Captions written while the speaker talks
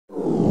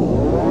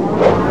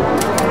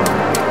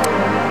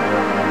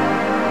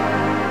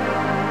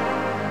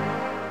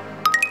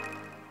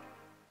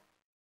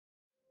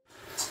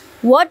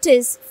What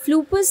is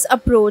Fluper's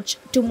approach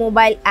to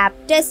mobile app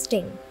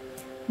testing?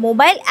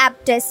 Mobile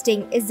app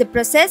testing is the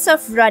process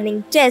of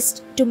running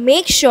tests to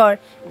make sure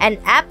an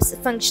app's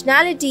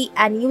functionality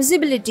and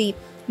usability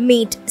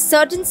meet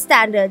certain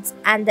standards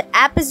and the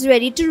app is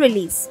ready to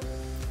release.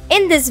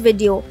 In this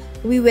video,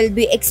 we will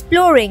be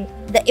exploring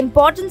the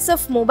importance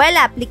of mobile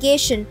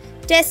application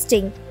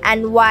testing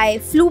and why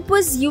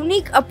Fluper's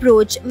unique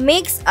approach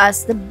makes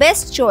us the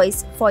best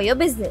choice for your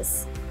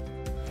business.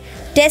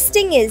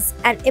 Testing is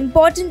an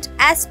important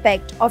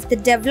aspect of the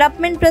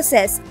development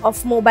process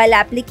of mobile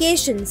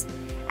applications,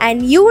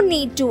 and you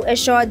need to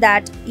assure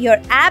that your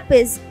app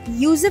is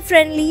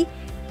user-friendly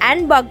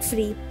and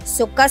bug-free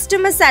so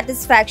customer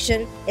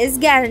satisfaction is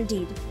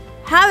guaranteed.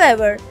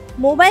 However,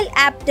 mobile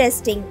app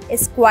testing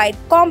is quite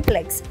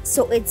complex,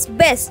 so it's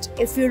best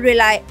if you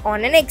rely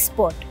on an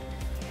expert.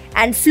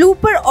 And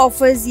Fluper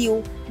offers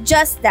you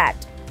just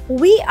that.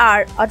 We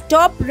are a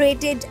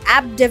top-rated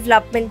app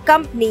development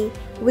company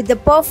with the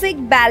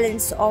perfect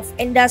balance of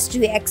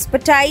industry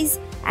expertise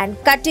and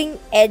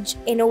cutting-edge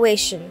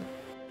innovation.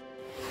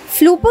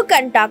 Fluper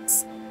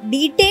conducts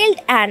detailed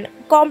and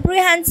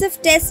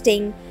comprehensive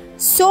testing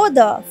so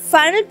the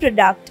final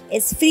product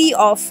is free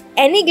of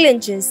any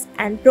glitches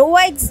and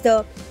provides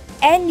the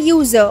end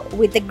user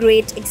with a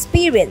great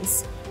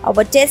experience.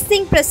 Our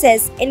testing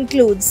process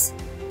includes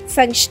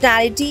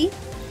functionality,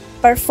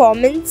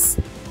 performance,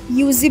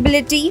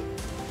 usability,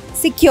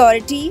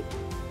 security,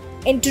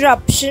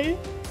 interruption,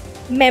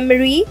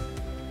 memory,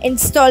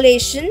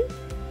 installation,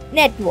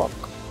 network.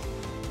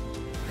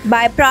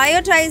 By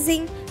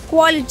prioritizing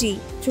quality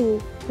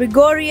through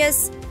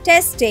rigorous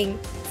testing,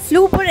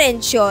 Fluper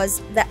ensures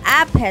the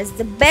app has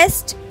the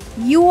best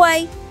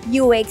UI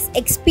UX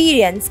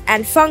experience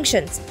and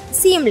functions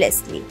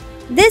seamlessly.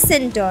 This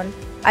in turn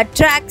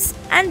attracts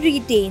and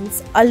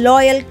retains a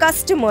loyal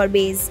customer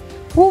base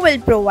who will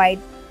provide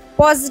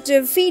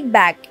positive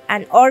feedback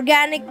and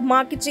organic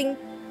marketing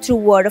through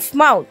word of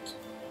mouth.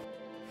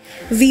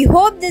 We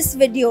hope this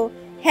video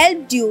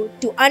helped you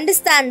to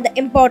understand the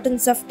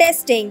importance of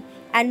testing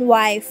and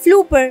why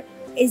Fluper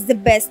is the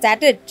best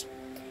at it.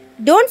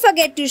 Don't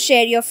forget to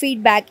share your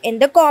feedback in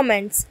the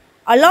comments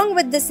along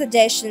with the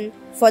suggestion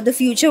for the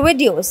future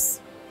videos.